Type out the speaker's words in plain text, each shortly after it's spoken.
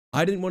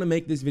I didn't want to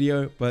make this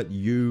video, but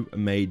you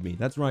made me.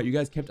 That's right, you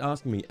guys kept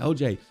asking me,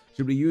 LJ,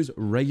 should we use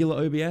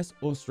regular OBS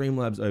or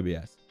Streamlabs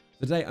OBS?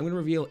 So today, I'm going to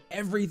reveal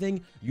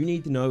everything you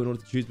need to know in order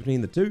to choose between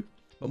the two.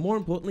 But more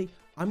importantly,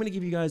 I'm going to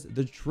give you guys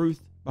the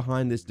truth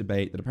behind this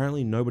debate that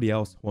apparently nobody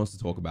else wants to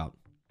talk about.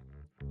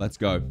 Let's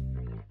go.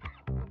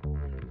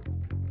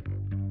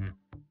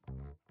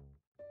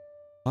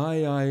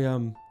 Hi,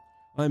 I'm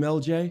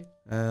LJ,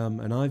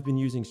 and I've been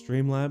using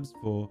Streamlabs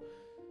for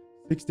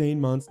 16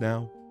 months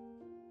now.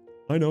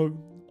 I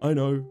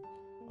know.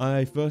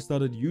 I first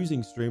started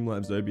using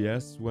Streamlabs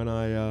OBS when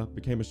I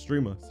became a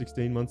streamer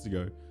 16 months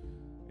ago.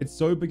 It's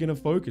so beginner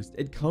focused.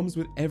 It comes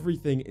with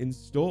everything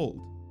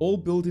installed, all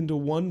built into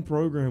one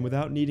program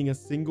without needing a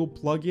single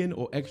plugin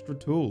or extra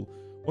tool.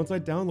 Once I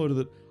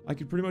downloaded it, I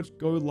could pretty much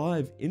go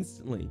live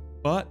instantly.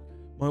 But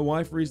my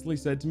wife recently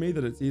said to me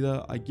that it's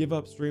either I give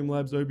up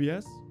Streamlabs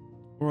OBS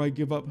or I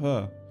give up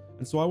her.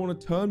 And so I want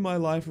to turn my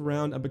life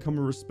around and become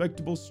a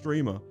respectable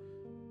streamer.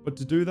 But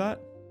to do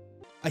that,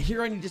 I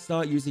hear I need to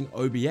start using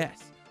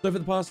OBS. So for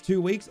the past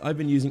 2 weeks, I've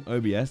been using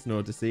OBS in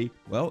order to see,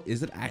 well,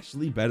 is it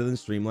actually better than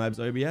Streamlabs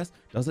OBS?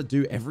 Does it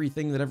do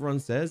everything that everyone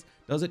says?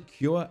 Does it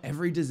cure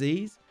every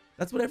disease?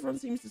 That's what everyone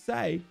seems to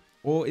say.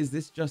 Or is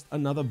this just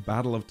another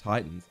battle of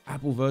titans?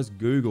 Apple versus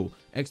Google,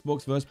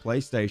 Xbox versus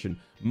PlayStation,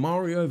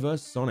 Mario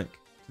versus Sonic.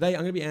 Today,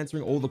 I'm going to be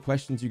answering all the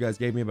questions you guys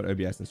gave me about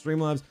OBS and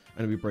Streamlabs. I'm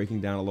going to be breaking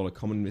down a lot of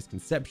common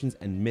misconceptions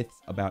and myths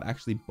about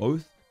actually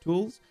both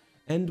tools.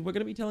 And we're going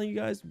to be telling you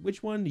guys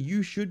which one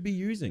you should be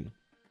using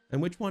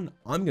and which one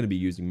I'm going to be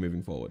using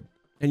moving forward.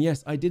 And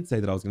yes, I did say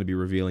that I was going to be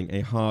revealing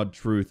a hard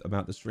truth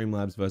about the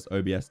Streamlabs versus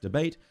OBS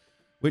debate,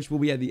 which will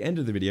be at the end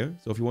of the video.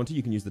 So if you want to,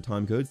 you can use the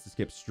time codes to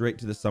skip straight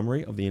to the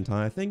summary of the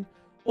entire thing,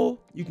 or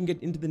you can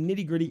get into the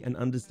nitty-gritty and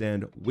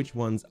understand which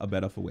ones are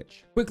better for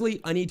which.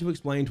 Quickly, I need to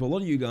explain to a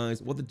lot of you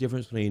guys what the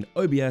difference between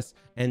OBS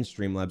and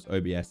Streamlabs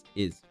OBS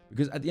is,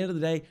 because at the end of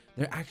the day,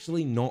 they're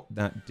actually not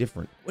that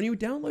different. When you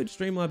download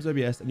Streamlabs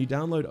OBS and you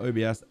download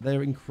OBS,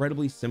 they're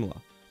incredibly similar.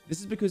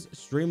 This is because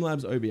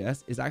Streamlabs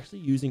OBS is actually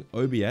using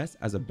OBS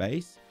as a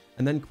base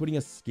and then putting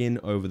a skin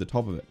over the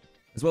top of it,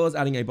 as well as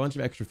adding a bunch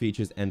of extra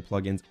features and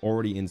plugins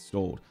already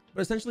installed.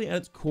 But essentially at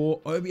its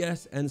core,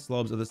 OBS and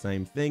slobs are the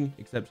same thing,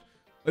 except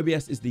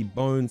OBS is the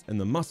bones and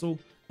the muscle,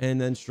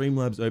 and then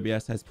Streamlabs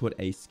OBS has put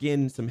a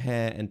skin, some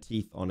hair, and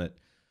teeth on it.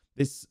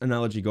 This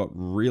analogy got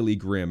really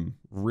grim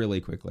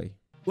really quickly.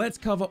 Let's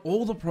cover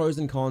all the pros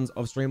and cons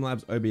of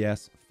Streamlabs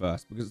OBS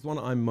first, because it's the one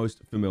I'm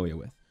most familiar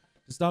with.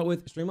 To start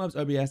with, Streamlabs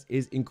OBS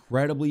is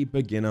incredibly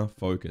beginner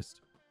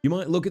focused. You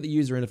might look at the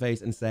user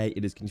interface and say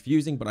it is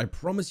confusing, but I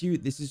promise you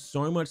this is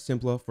so much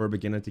simpler for a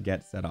beginner to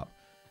get set up.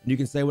 And you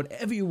can say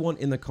whatever you want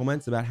in the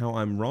comments about how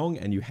I'm wrong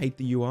and you hate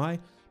the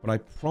UI, but I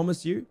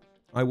promise you,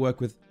 I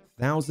work with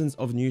thousands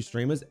of new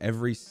streamers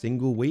every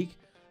single week.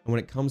 And when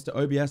it comes to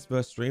OBS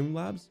versus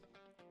Streamlabs,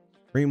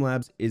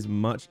 Streamlabs is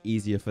much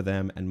easier for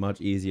them and much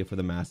easier for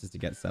the masses to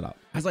get set up.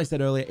 As I said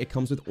earlier, it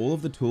comes with all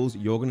of the tools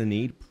you're going to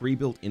need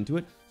pre-built into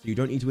it, so you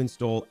don't need to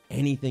install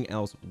anything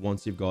else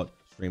once you've got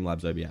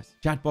Streamlabs OBS.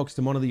 Chatbox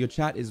to monitor your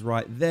chat is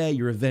right there.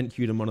 Your event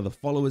queue to monitor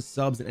followers,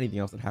 subs, and anything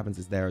else that happens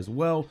is there as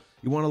well.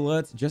 You want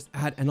alerts? Just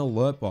add an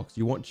alert box.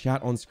 You want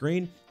chat on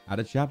screen? Add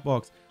a chat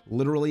box.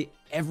 Literally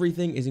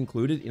everything is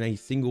included in a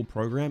single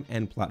program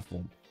and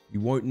platform. You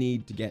won't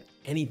need to get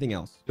anything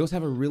else. You also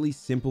have a really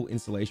simple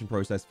installation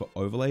process for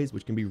overlays,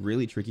 which can be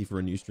really tricky for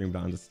a new streamer to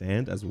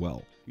understand as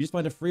well. You just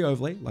find a free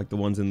overlay, like the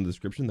ones in the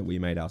description that we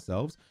made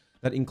ourselves,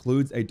 that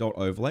includes a dot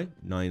overlay.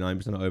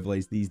 99% of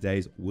overlays these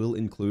days will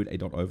include a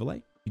dot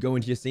overlay. You go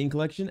into your scene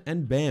collection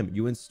and bam,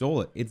 you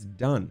install it. It's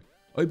done.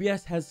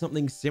 OBS has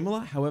something similar,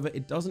 however,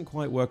 it doesn't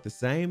quite work the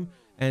same,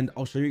 and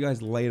I'll show you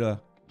guys later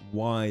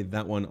why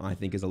that one I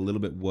think is a little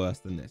bit worse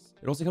than this.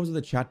 It also comes with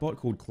a chatbot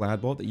called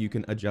CloudBot that you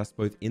can adjust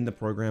both in the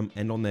program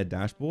and on their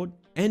dashboard.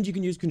 And you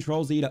can use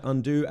Control-Z to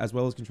undo as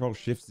well as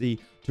Control-Shift-Z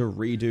to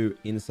redo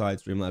inside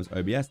Streamlabs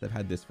OBS. They've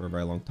had this for a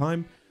very long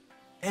time.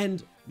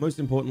 And most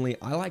importantly,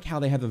 I like how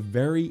they have a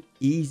very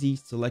easy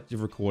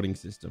selective recording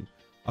system.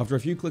 After a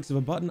few clicks of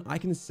a button, I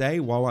can say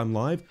while I'm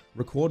live,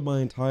 record my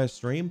entire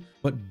stream,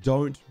 but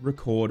don't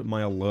record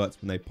my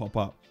alerts when they pop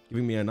up,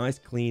 giving me a nice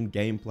clean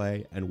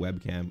gameplay and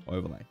webcam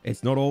overlay.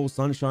 It's not all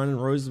sunshine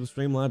and roses with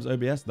Streamlabs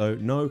OBS though.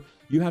 No,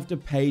 you have to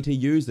pay to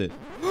use it.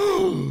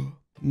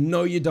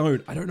 No, you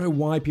don't. I don't know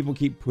why people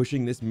keep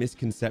pushing this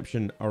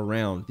misconception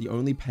around. The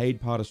only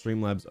paid part of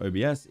Streamlabs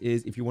OBS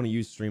is if you want to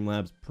use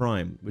Streamlabs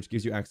Prime, which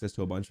gives you access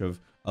to a bunch of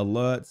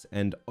alerts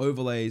and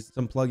overlays,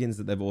 some plugins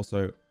that they've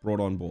also brought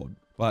on board.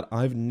 But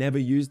I've never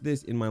used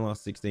this in my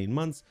last 16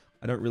 months.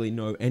 I don't really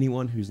know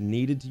anyone who's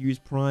needed to use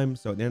Prime.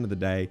 So at the end of the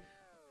day,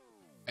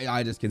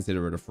 I just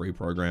consider it a free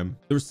program.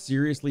 The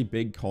seriously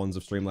big cons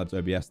of Streamlabs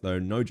OBS though,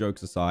 no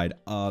jokes aside,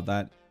 are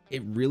that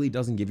it really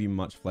doesn't give you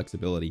much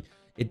flexibility.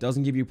 It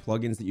doesn't give you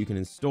plugins that you can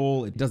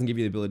install. It doesn't give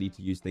you the ability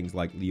to use things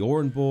like the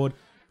Oran board.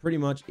 Pretty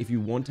much, if you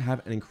want to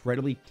have an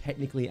incredibly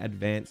technically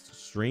advanced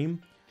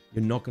stream,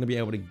 you're not going to be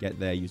able to get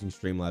there using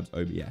Streamlabs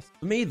OBS.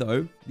 For me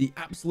though, the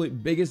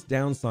absolute biggest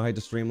downside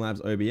to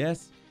Streamlabs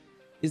OBS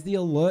is the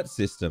alert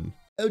system.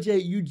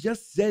 Eljay, you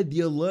just said the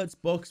alerts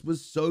box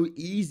was so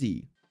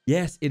easy.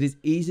 Yes, it is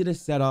easy to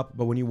set up,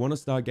 but when you want to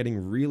start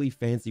getting really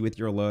fancy with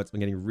your alerts and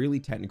getting really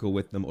technical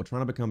with them or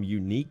trying to become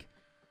unique,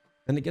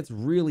 then it gets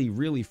really,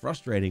 really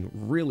frustrating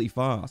really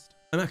fast.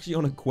 I'm actually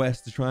on a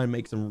quest to try and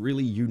make some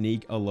really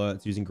unique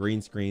alerts using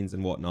green screens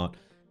and whatnot.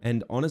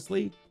 And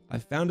honestly, I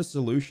found a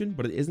solution,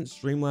 but it isn't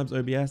Streamlabs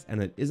OBS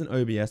and it isn't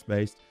OBS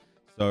based.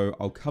 So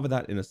I'll cover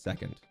that in a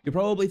second. You're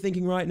probably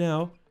thinking right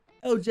now,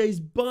 Eljay's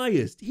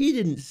biased. He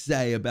didn't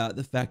say about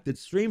the fact that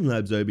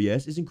Streamlabs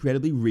OBS is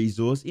incredibly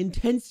resource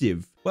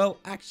intensive. Well,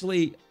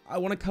 actually, I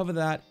want to cover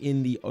that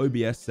in the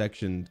OBS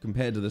section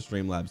compared to the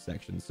Streamlabs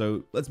section.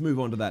 So let's move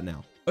on to that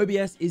now.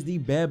 OBS is the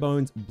bare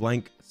bones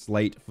blank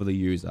slate for the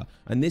user.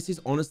 And this is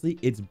honestly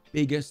its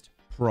biggest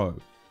pro.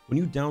 When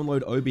you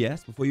download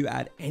OBS, before you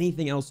add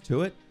anything else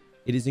to it,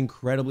 it is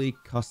incredibly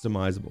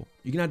customizable.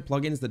 You can add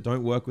plugins that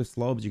don't work with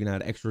slobs. You can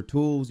add extra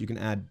tools. You can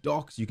add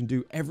docs. You can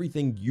do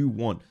everything you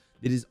want.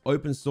 It is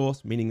open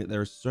source, meaning that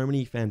there are so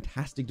many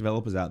fantastic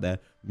developers out there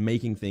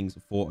making things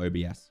for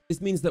OBS.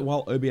 This means that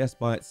while OBS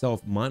by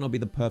itself might not be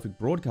the perfect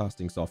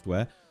broadcasting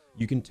software,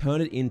 you can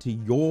turn it into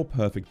your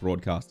perfect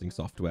broadcasting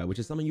software, which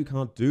is something you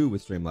can't do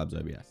with Streamlabs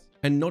OBS.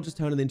 And not just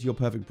turn it into your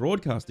perfect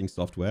broadcasting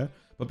software,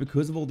 but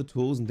because of all the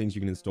tools and things you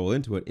can install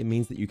into it, it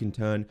means that you can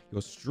turn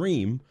your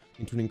stream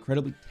into an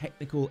incredibly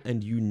technical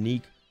and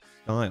unique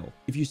style.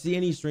 If you see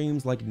any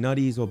streams like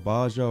Nutties or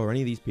Baja or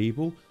any of these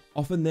people,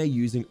 often they're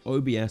using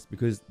OBS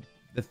because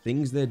the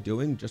things they're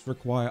doing just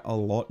require a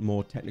lot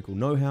more technical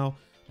know-how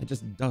that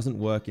just doesn't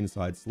work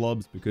inside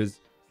Slobs because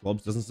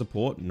Slobs doesn't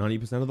support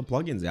 90% of the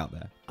plugins out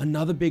there.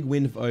 Another big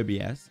win for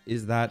OBS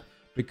is that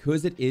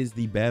because it is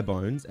the bare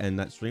bones and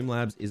that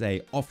Streamlabs is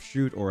a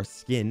offshoot or a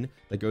skin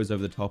that goes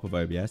over the top of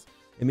OBS,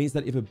 it means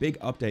that if a big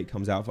update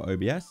comes out for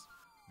OBS,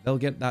 they'll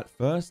get that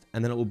first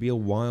and then it will be a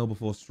while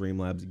before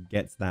Streamlabs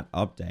gets that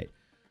update.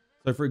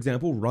 So for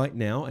example, right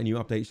now, a new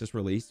update is just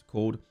released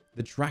called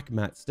the Track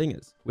Matte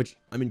Stingers, which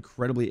I'm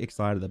incredibly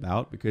excited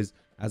about because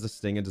as a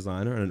stinger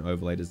designer and an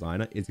overlay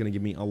designer, it's going to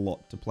give me a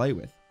lot to play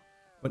with.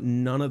 But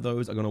none of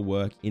those are going to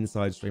work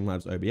inside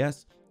Streamlabs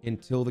OBS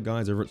until the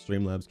guys over at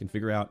Streamlabs can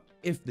figure out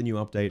if the new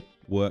update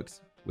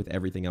works with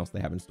everything else they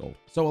have installed.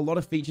 So a lot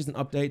of features and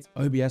updates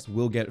OBS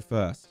will get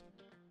first.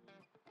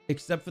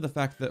 Except for the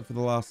fact that for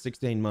the last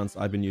 16 months,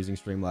 I've been using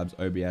Streamlabs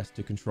OBS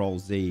to Control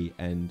Z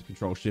and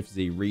Control Shift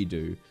Z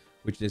redo,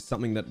 which is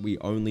something that we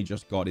only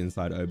just got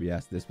inside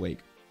OBS this week.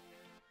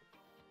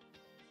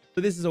 So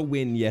this is a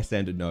win, yes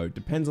and a no.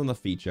 Depends on the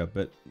feature,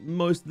 but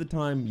most of the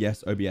time,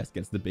 yes, OBS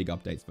gets the big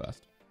updates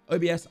first.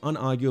 OBS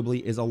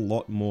unarguably is a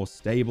lot more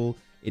stable.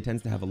 It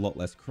tends to have a lot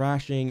less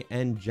crashing,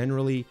 and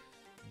generally,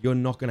 you're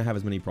not going to have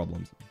as many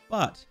problems.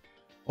 But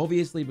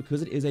obviously,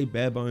 because it is a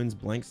bare bones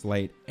blank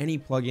slate, any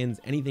plugins,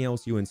 anything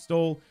else you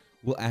install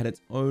will add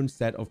its own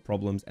set of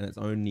problems and its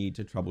own need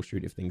to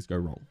troubleshoot if things go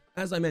wrong.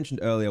 As I mentioned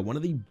earlier, one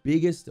of the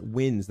biggest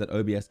wins that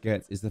OBS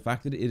gets is the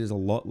fact that it is a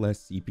lot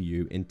less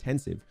CPU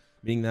intensive,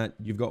 meaning that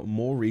you've got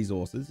more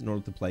resources in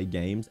order to play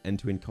games and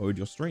to encode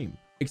your stream.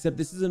 Except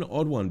this is an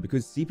odd one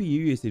because CPU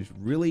usage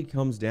really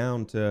comes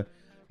down to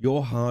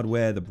your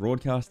hardware, the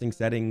broadcasting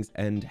settings,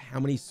 and how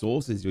many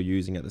sources you're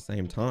using at the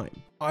same time.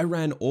 I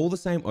ran all the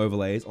same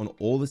overlays on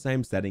all the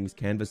same settings,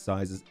 canvas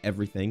sizes,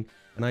 everything,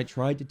 and I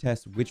tried to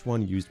test which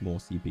one used more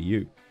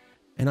CPU.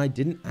 And I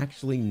didn't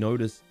actually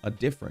notice a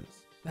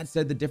difference. That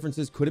said, the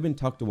differences could have been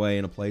tucked away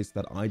in a place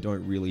that I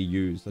don't really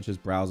use, such as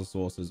browser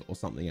sources or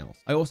something else.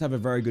 I also have a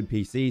very good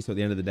PC, so at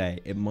the end of the day,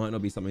 it might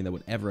not be something that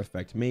would ever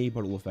affect me,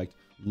 but it will affect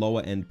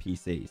lower end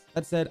PCs.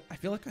 That said, I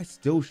feel like I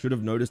still should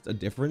have noticed a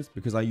difference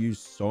because I use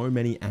so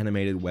many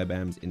animated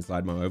webams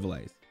inside my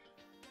overlays.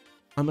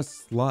 I'm a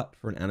slut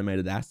for an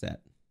animated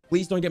asset.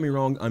 Please don't get me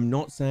wrong, I'm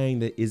not saying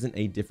there isn't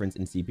a difference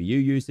in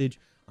CPU usage.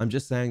 I'm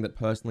just saying that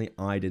personally,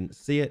 I didn't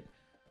see it.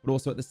 But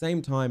also at the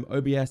same time,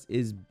 OBS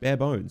is bare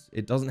bones.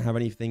 It doesn't have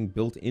anything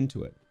built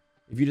into it.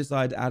 If you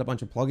decide to add a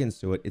bunch of plugins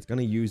to it, it's going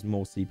to use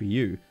more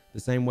CPU, the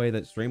same way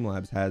that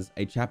Streamlabs has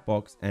a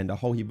Chatbox and a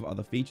whole heap of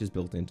other features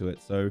built into it,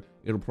 so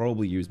it'll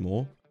probably use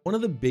more. One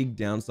of the big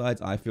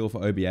downsides I feel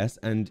for OBS,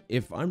 and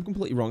if I'm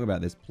completely wrong about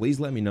this, please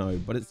let me know,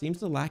 but it seems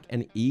to lack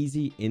an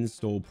easy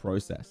install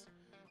process.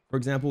 For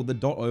example, the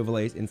dot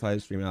overlays inside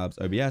Streamlabs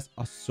OBS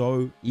are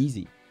so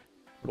easy,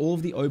 but all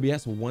of the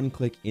OBS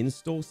one-click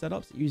install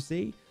setups that you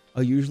see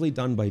are usually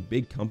done by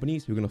big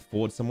companies who can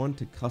afford someone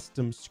to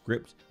custom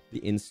script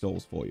the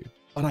installs for you.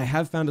 But I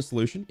have found a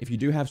solution. If you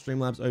do have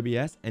Streamlabs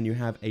OBS and you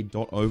have a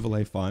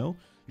 .overlay file,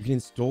 you can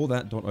install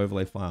that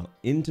 .overlay file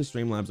into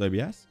Streamlabs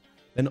OBS,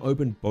 then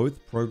open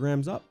both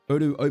programs up. Go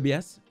to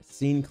OBS,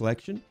 Scene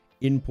Collection,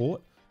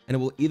 Import, and it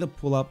will either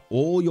pull up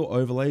all your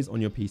overlays on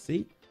your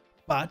PC,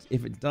 but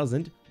if it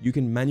doesn't, you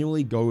can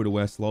manually go to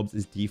where Slobs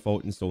is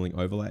default installing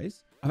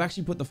overlays. I've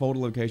actually put the folder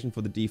location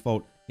for the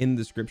default in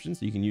the description,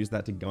 so you can use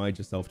that to guide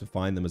yourself to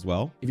find them as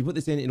well. If you put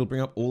this in, it'll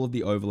bring up all of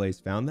the overlays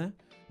found there.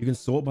 You can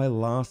sort by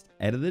last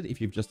edited if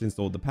you've just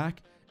installed the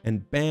pack,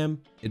 and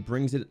bam, it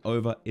brings it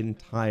over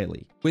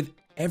entirely. With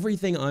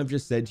everything I've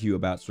just said to you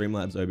about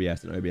Streamlabs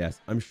OBS and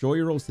OBS, I'm sure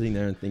you're all sitting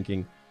there and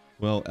thinking,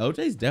 Well,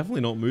 LJ's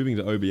definitely not moving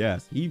to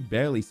OBS. He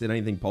barely said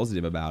anything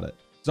positive about it.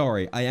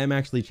 Sorry, I am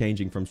actually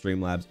changing from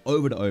Streamlabs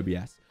over to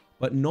OBS,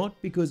 but not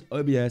because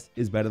OBS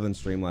is better than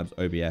Streamlabs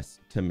OBS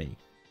to me,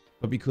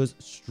 but because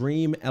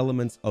Stream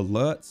Elements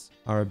alerts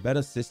are a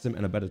better system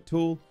and a better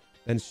tool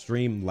than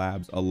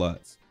Streamlabs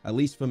alerts, at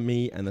least for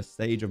me and the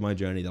stage of my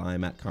journey that I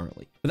am at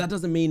currently. But that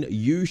doesn't mean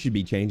you should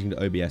be changing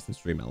to OBS and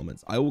Stream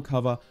Elements. I will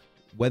cover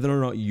whether or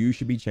not you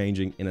should be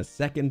changing in a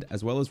second,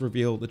 as well as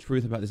reveal the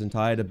truth about this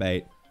entire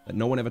debate that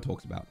no one ever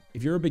talks about.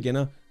 If you're a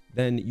beginner,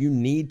 then you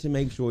need to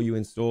make sure you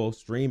install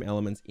Stream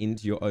Elements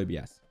into your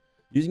OBS.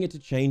 Using it to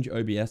change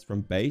OBS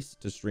from base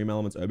to Stream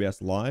Elements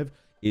OBS Live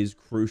is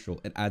crucial.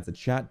 It adds a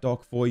chat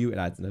doc for you, it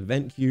adds an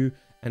event queue,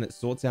 and it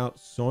sorts out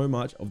so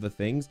much of the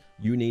things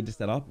you need to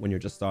set up when you're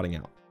just starting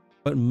out.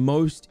 But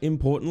most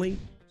importantly,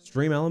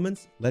 Stream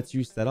Elements lets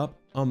you set up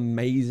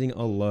amazing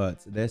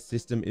alerts. Their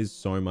system is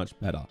so much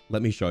better.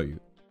 Let me show you.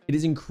 It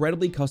is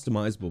incredibly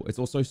customizable. It's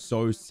also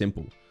so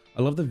simple.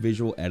 I love the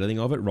visual editing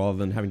of it rather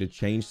than having to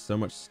change so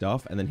much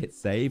stuff and then hit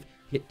save,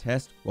 hit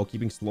test while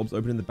keeping slobs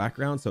open in the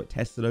background so it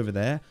tests it over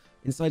there.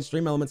 Inside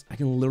Stream Elements, I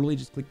can literally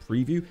just click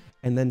preview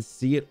and then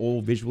see it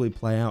all visually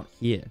play out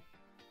here.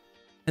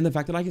 And the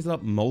fact that I can set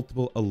up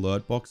multiple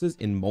alert boxes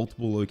in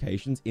multiple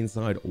locations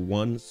inside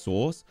one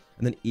source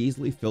and then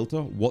easily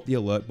filter what the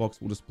alert box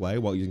will display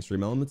while using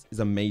Stream Elements is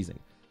amazing.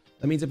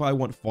 That means if I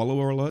want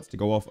follower alerts to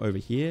go off over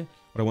here,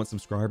 but I want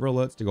subscriber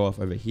alerts to go off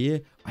over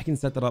here, I can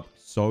set that up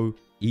so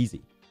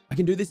easy. I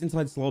can do this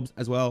inside slobs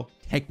as well,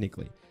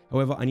 technically.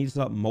 However, I need to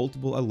set up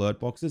multiple alert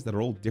boxes that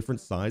are all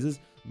different sizes,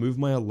 move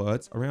my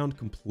alerts around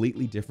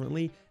completely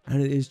differently,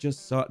 and it is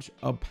just such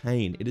a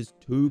pain. It is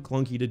too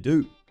clunky to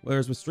do.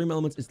 Whereas with Stream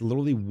Elements, it's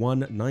literally one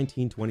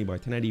 1920 by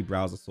 1080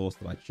 browser source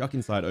that I chuck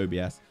inside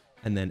OBS,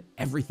 and then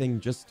everything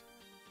just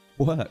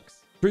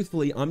works.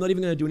 Truthfully, I'm not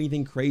even going to do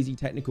anything crazy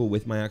technical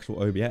with my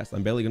actual OBS.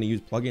 I'm barely going to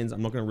use plugins.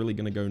 I'm not really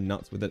going to go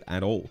nuts with it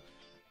at all.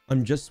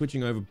 I'm just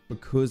switching over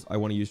because I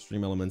want to use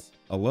Stream Elements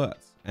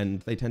alerts,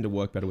 and they tend to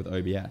work better with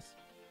OBS.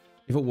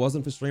 If it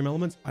wasn't for Stream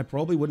Elements, I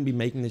probably wouldn't be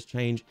making this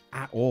change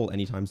at all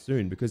anytime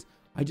soon because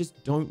I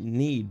just don't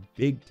need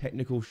big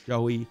technical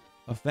showy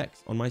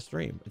effects on my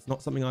stream. It's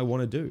not something I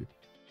want to do.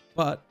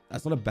 But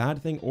that's not a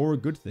bad thing or a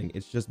good thing.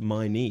 It's just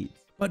my needs.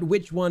 But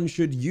which one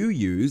should you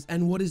use,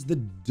 and what is the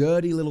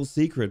dirty little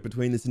secret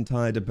between this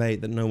entire debate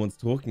that no one's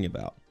talking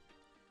about?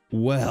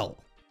 Well,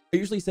 I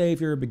usually say if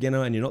you're a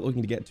beginner and you're not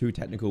looking to get too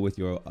technical with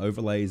your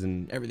overlays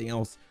and everything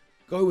else,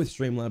 go with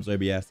Streamlabs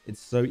OBS. It's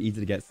so easy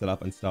to get set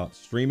up and start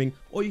streaming.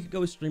 Or you could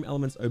go with Stream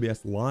Elements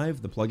OBS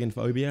Live, the plugin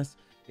for OBS.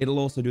 It'll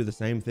also do the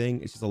same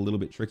thing. It's just a little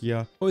bit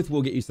trickier. Both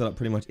will get you set up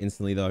pretty much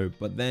instantly though.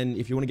 But then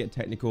if you want to get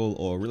technical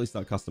or really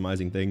start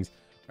customizing things,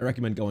 I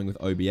recommend going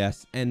with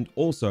OBS and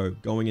also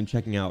going and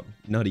checking out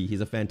Nutty.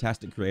 He's a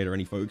fantastic creator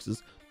and he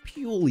focuses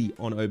purely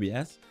on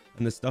OBS.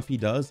 And the stuff he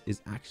does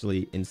is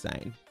actually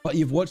insane. But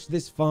you've watched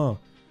this far,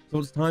 so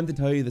it's time to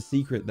tell you the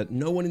secret that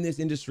no one in this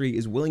industry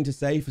is willing to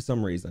say for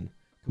some reason.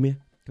 Come here,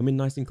 come in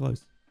nice and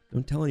close.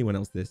 Don't tell anyone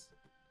else this.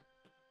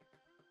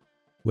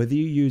 Whether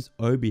you use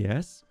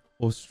OBS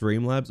or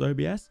Streamlabs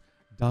OBS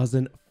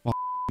doesn't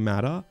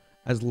matter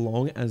as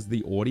long as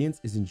the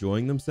audience is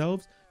enjoying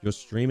themselves, your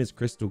stream is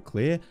crystal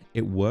clear,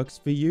 it works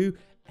for you,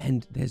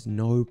 and there's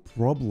no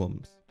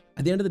problems.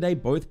 At the end of the day,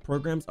 both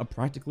programs are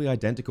practically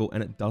identical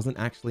and it doesn't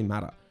actually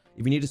matter.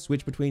 If you need to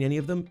switch between any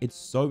of them, it's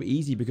so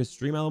easy because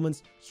Stream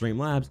Elements,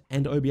 Streamlabs,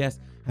 and OBS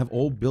have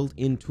all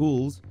built-in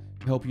tools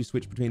to help you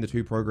switch between the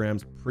two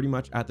programs pretty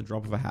much at the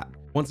drop of a hat.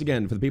 Once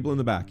again, for the people in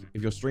the back,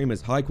 if your stream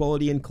is high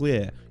quality and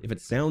clear, if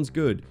it sounds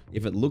good,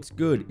 if it looks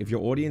good, if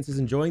your audience is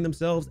enjoying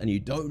themselves and you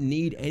don't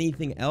need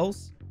anything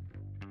else,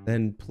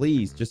 then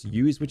please just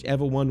use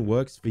whichever one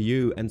works for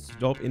you and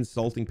stop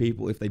insulting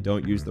people if they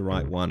don't use the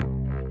right one.